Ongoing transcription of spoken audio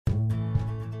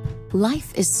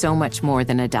Life is so much more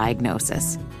than a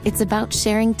diagnosis. It's about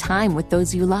sharing time with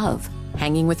those you love,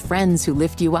 hanging with friends who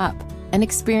lift you up, and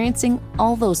experiencing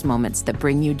all those moments that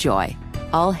bring you joy.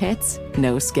 All hits,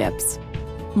 no skips.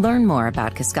 Learn more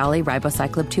about Kisqali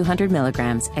Ribociclib 200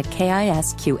 milligrams at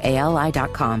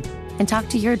KISQALI.com and talk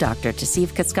to your doctor to see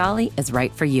if Kisqali is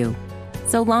right for you.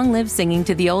 So long live singing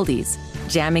to the oldies,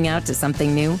 jamming out to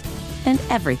something new, and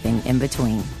everything in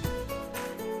between.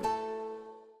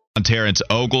 Terrence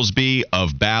Oglesby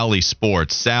of Bally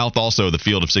Sports South, also the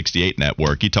Field of 68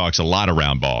 Network. He talks a lot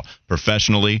around ball,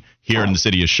 professionally here in the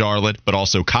city of Charlotte, but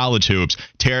also college hoops.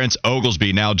 Terrence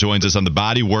Oglesby now joins us on the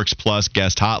Body Works Plus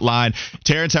guest hotline.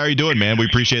 Terrence, how are you doing, man? We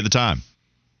appreciate the time.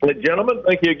 Gentlemen,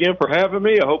 thank you again for having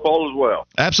me. I hope all is well.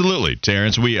 Absolutely,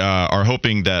 Terrence. We are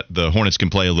hoping that the Hornets can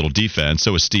play a little defense.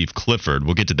 So is Steve Clifford.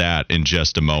 We'll get to that in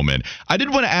just a moment. I did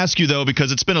want to ask you, though,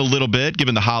 because it's been a little bit,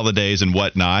 given the holidays and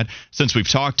whatnot, since we've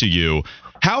talked to you.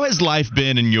 How has life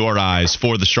been in your eyes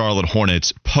for the Charlotte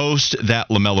Hornets post that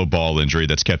LaMelo Ball injury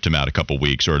that's kept him out a couple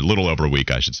weeks, or a little over a week,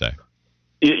 I should say?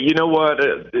 You know what?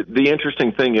 The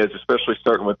interesting thing is, especially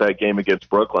starting with that game against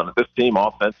Brooklyn, this team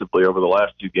offensively over the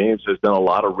last 2 games has done a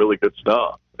lot of really good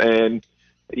stuff. And,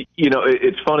 you know,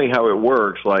 it's funny how it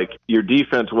works. Like, your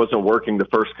defense wasn't working the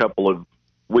first couple of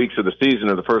weeks of the season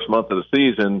or the first month of the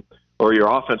season, or your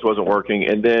offense wasn't working,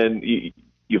 and then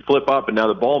you flip up, and now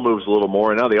the ball moves a little more,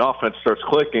 and now the offense starts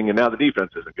clicking, and now the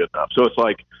defense isn't good enough. So it's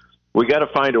like we got to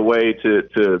find a way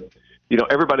to you know,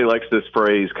 everybody likes this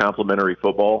phrase, complementary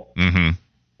football. Mm-hmm.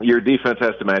 Your defense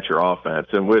has to match your offense.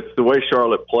 And with the way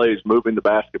Charlotte plays, moving the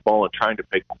basketball and trying to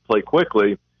play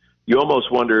quickly, you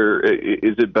almost wonder,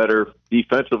 is it better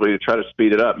defensively to try to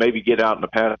speed it up, maybe get out in the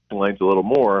passing lanes a little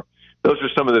more? Those are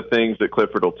some of the things that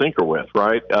Clifford will tinker with,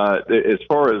 right? As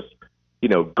far as, you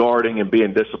know, guarding and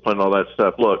being disciplined, all that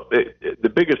stuff. Look, the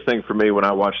biggest thing for me when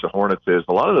I watch the Hornets is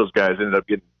a lot of those guys ended up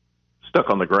getting stuck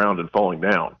on the ground and falling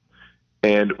down.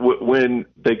 And when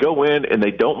they go in and they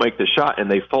don't make the shot and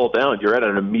they fall down, you're at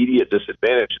an immediate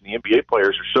disadvantage. And the NBA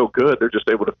players are so good, they're just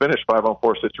able to finish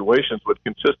 5-on-4 situations with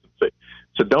consistency.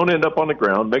 So don't end up on the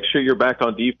ground. Make sure you're back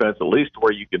on defense, at least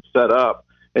where you can set up,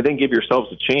 and then give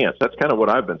yourselves a chance. That's kind of what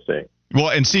I've been seeing. Well,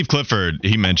 and Steve Clifford,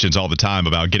 he mentions all the time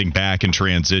about getting back in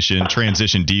transition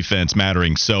defense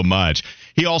mattering so much.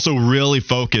 He also really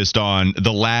focused on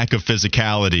the lack of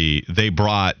physicality they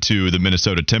brought to the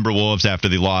Minnesota Timberwolves after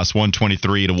they lost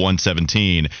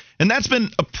 123-117. And that's been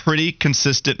a pretty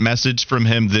consistent message from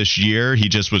him this year. He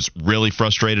just was really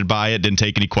frustrated by it, didn't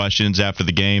take any questions after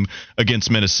the game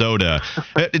against Minnesota.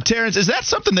 Terrence, is that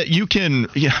something that you can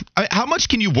how much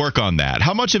can you work on that?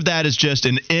 How much of that is just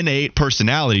an innate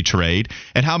personality trait,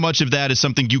 and how much of that is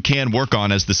something you can work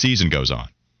on as the season goes on?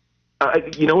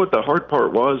 You know what the hard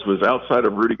part was outside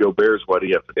of Rudy Gobert's, what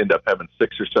he ended up having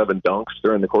 6 or 7 dunks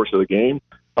during the course of the game.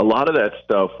 A lot of that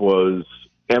stuff was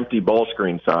empty ball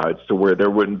screen sides to where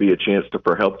there wouldn't be a chance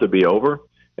for help to be over,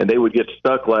 and they would get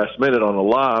stuck last minute on a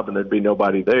lob, and there'd be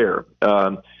nobody there.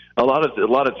 A lot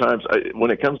of times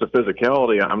when it comes to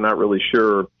physicality, I'm not really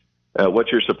sure what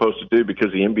you're supposed to do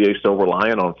because the NBA is so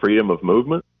reliant on freedom of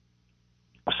movement.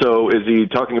 So is he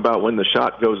talking about when the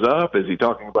shot goes up? Is he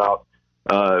talking about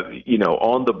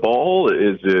on the ball?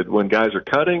 Is it when guys are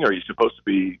cutting? Are you supposed to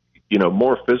be,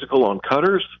 more physical on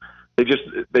cutters?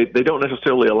 They don't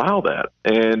necessarily allow that.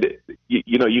 And,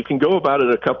 you can go about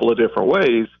it a couple of different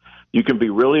ways. You can be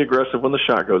really aggressive when the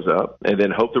shot goes up and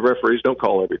then hope the referees don't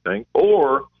call everything.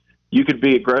 Or you could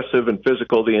be aggressive and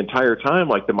physical the entire time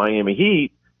like the Miami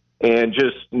Heat and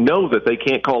just know that they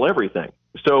can't call everything.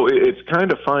 So it's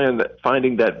kind of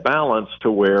finding that balance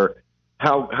to where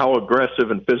how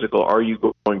aggressive and physical are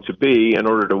you going to be in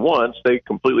order to, one, stay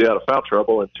completely out of foul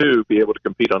trouble, and two, be able to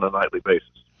compete on a nightly basis.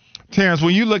 Terrence,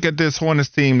 when you look at this Hornets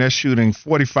team, they're shooting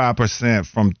 45%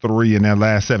 from three in their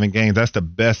last 7 games. That's the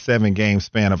best 7-game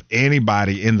span of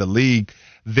anybody in the league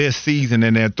this season,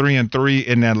 and they're 3-3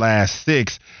 in their last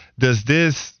 6.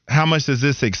 How much does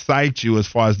this excite you as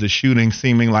far as the shooting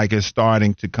seeming like it's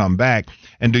starting to come back?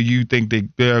 And do you think that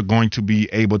they're going to be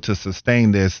able to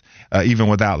sustain this even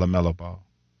without LaMelo Ball?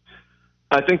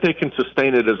 I think they can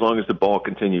sustain it as long as the ball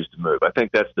continues to move. I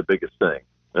think that's the biggest thing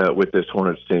with this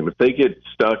Hornets team. If they get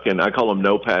stuck in, I call them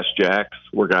no-pass jacks,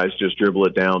 where guys just dribble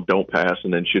it down, don't pass,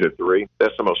 and then shoot a three,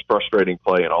 that's the most frustrating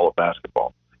play in all of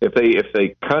basketball. If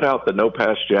they cut out the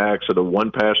no-pass jacks or the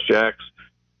one-pass jacks,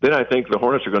 then I think the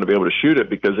Hornets are going to be able to shoot it,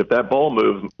 because if that ball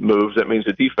moves, that means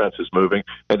the defense is moving.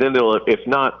 And then they'll, if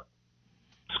not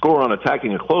score on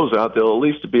attacking a closeout, they'll at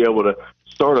least be able to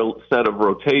start a set of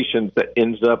rotations that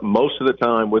ends up most of the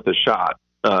time with a shot.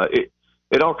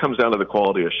 It all comes down to the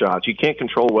quality of shots. You can't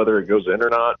control whether it goes in or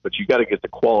not, but you got to get the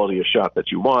quality of shot that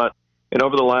you want. And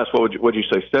over the last, what would you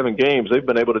say, 7 games, they've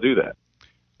been able to do that.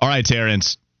 All right,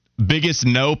 Terrence. Biggest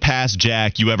no-pass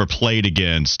jack you ever played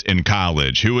against in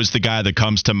college? Who is the guy that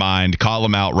comes to mind? Call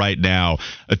him out right now.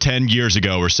 10 years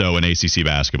ago or so in ACC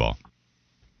basketball.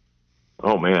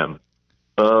 Oh, man.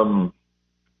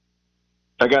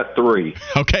 I got 3.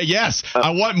 Okay, yes.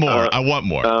 I want more.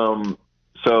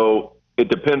 So it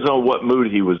depends on what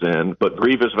mood he was in, but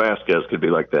Grievous Vasquez could be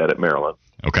like that at Maryland.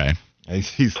 Okay.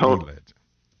 He's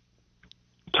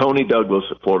Tony Douglas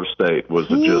at Florida State was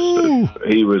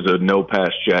he was a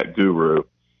no-pass jack guru.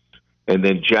 And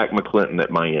then Jack McClinton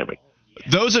at Miami.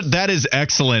 That is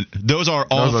excellent. Those are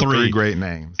three great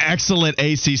names. Excellent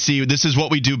ACC. This is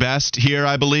what we do best here,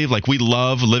 I believe. Like, we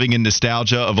love living in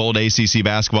nostalgia of old ACC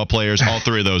basketball players. All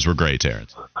 3 of those were great,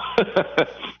 Terrence.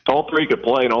 All 3 could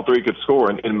play and all 3 could score.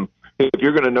 And if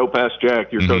you're going to no-pass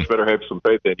jack, your coach better have some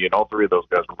faith in you. And all 3 of those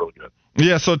guys were really good.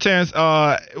 Yeah, so, Terrence,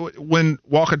 when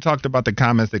Walker talked about the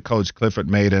comments that Coach Clifford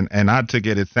made, and I took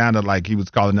it sounded like he was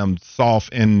calling them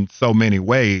soft in so many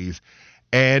ways.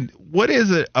 And what is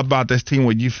it about this team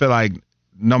where you feel like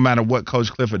no matter what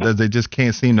Coach Clifford does, they just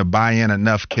can't seem to buy in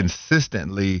enough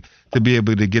consistently to be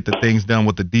able to get the things done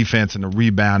with the defense and the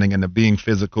rebounding and the being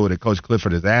physical that Coach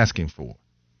Clifford is asking for?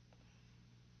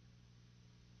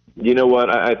 You know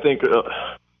what? I think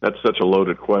that's such a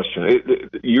loaded question.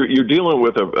 You're dealing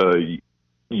with a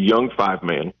young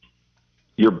 5-man.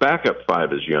 Your backup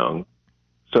 5 is young.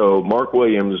 So Mark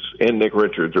Williams and Nick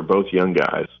Richards are both young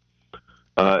guys.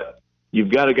 You've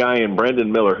got a guy in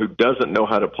Brandon Miller who doesn't know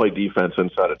how to play defense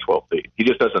inside of 12 feet. He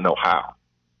just doesn't know how.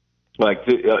 Like,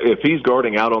 if he's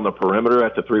guarding out on the perimeter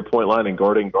at the three-point line and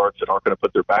guarding guards that aren't going to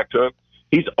put their back to him,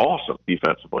 he's awesome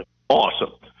defensively.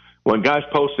 Awesome. When guys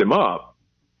post him up,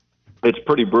 it's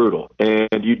pretty brutal. And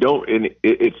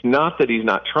it's not that he's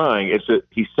not trying, it's that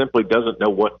he simply doesn't know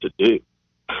what to do.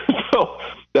 So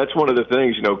that's one of the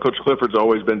things, Coach Clifford's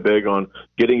always been big on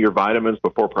getting your vitamins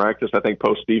before practice. I think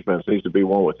post defense needs to be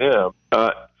one with him.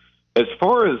 As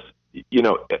far as, as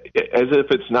if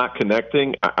it's not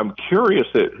connecting, I'm curious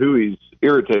at who he's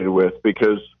irritated with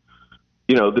because,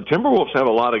 the Timberwolves have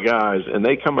a lot of guys and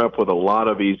they come up with a lot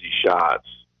of easy shots,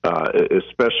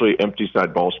 especially empty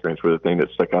side ball screens were the thing that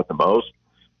stuck out the most.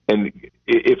 And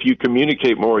if you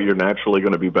communicate more, you're naturally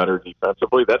going to be better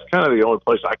defensively. That's kind of the only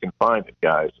place I can find it,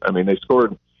 guys. I mean, they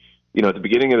scored, at the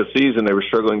beginning of the season, they were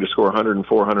struggling to score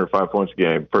 104, 105 points a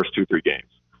game, first 2-3 games.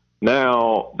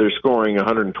 Now they're scoring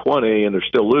 120 and they're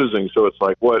still losing. So it's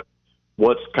like,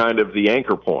 what's kind of the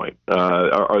anchor point?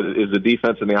 Is the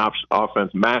defense and the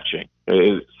offense matching?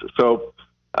 So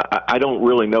I don't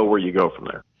really know where you go from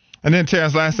there. And then,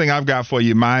 Terrence, last thing I've got for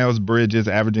you, Miles Bridges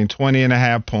averaging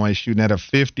 20.5 points, shooting at a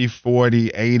 50, 40,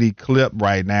 80 clip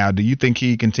right now. Do you think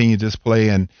he continues this play,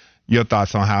 and your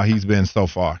thoughts on how he's been so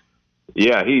far?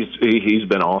 Yeah, he's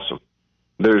been awesome.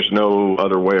 There's no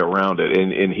other way around it.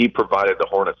 And he provided the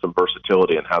Hornets some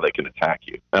versatility in how they can attack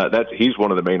you. He's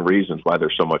one of the main reasons why they're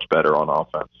so much better on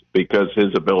offense, because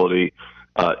his ability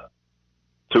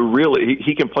to really –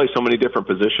 he can play so many different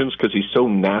positions because he's so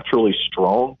naturally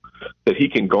strong that he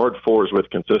can guard 4s with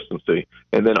consistency.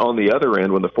 And then on the other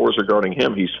end, when the 4s are guarding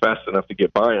him, he's fast enough to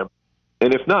get by him.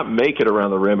 And if not make it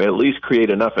around the rim, at least create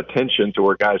enough attention to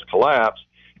where guys collapse,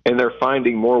 and they're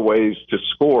finding more ways to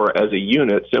score as a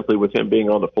unit simply with him being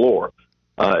on the floor.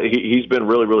 He's been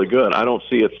really, really good. I don't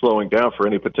see it slowing down for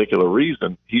any particular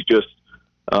reason. He's just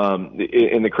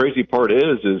and the crazy part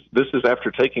is this is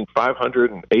after taking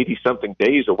 580-something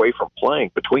days away from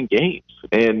playing between games.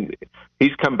 And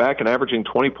he's come back and averaging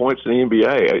 20 points in the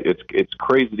NBA. It's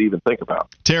crazy to even think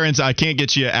about. Terrence, I can't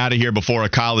get you out of here before a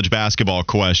college basketball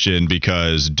question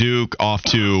because Duke off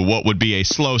to what would be a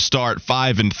slow start,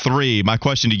 5-3. My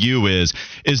question to you is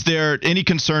there any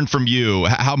concern from you?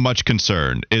 How much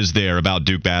concern is there about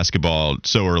Duke basketball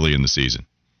so early in the season?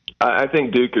 I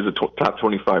think Duke is a top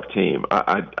 25 team.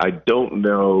 I don't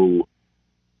know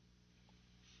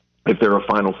if they're a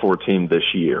Final Four team this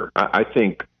year. I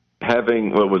think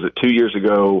having, 2 years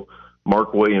ago,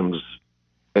 Mark Williams,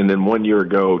 and then 1 year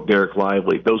ago, Derek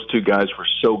Lively, those two guys were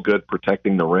so good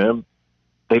protecting the rim.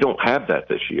 They don't have that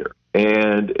this year.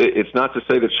 And it's not to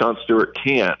say that Sean Stewart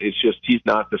can't. It's just he's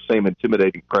not the same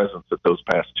intimidating presence that those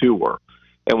past two were.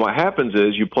 And what happens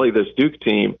is you play this Duke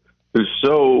team who's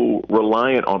so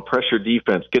reliant on pressure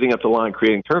defense, getting up the line,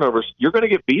 creating turnovers, you're going to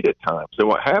get beat at times. And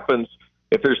what happens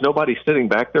if there's nobody sitting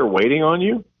back there waiting on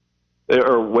you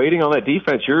or waiting on that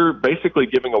defense, you're basically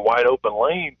giving a wide open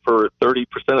lane for 30%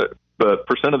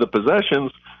 of the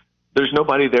possessions. There's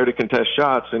nobody there to contest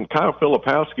shots. And Kyle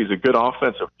Filipowski is a good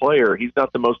offensive player. He's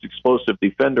not the most explosive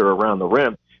defender around the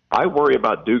rim. I worry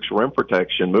about Duke's rim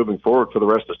protection moving forward for the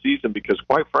rest of the season because,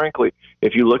 quite frankly,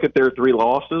 if you look at their 3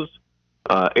 losses,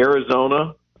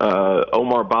 Arizona,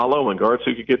 Omar Ballo, and guards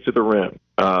who could get to the rim.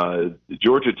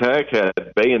 Georgia Tech had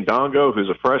Bayandongo, who's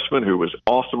a freshman, who was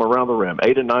awesome around the rim,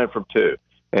 8 and 9 from 2,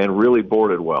 and really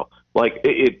boarded well. Like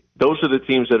those are the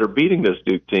teams that are beating this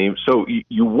Duke team. So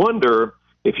you wonder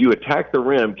if you attack the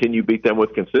rim, can you beat them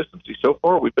with consistency? So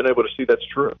far, we've been able to see that's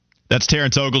true. That's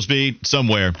Terrence Oglesby.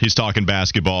 Somewhere he's talking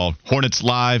basketball. Hornets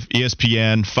Live,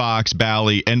 ESPN, Fox,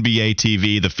 Bally, NBA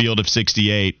TV, The Field of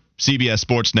 68. CBS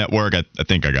Sports Network. I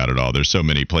think I got it all. There's so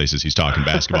many places he's talking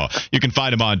basketball. You can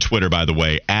find him on Twitter, by the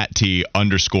way,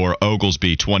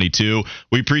 @T_Oglesby22.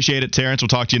 We appreciate it, Terrence. We'll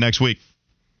talk to you next week.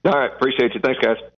 All right. Appreciate you. Thanks, guys.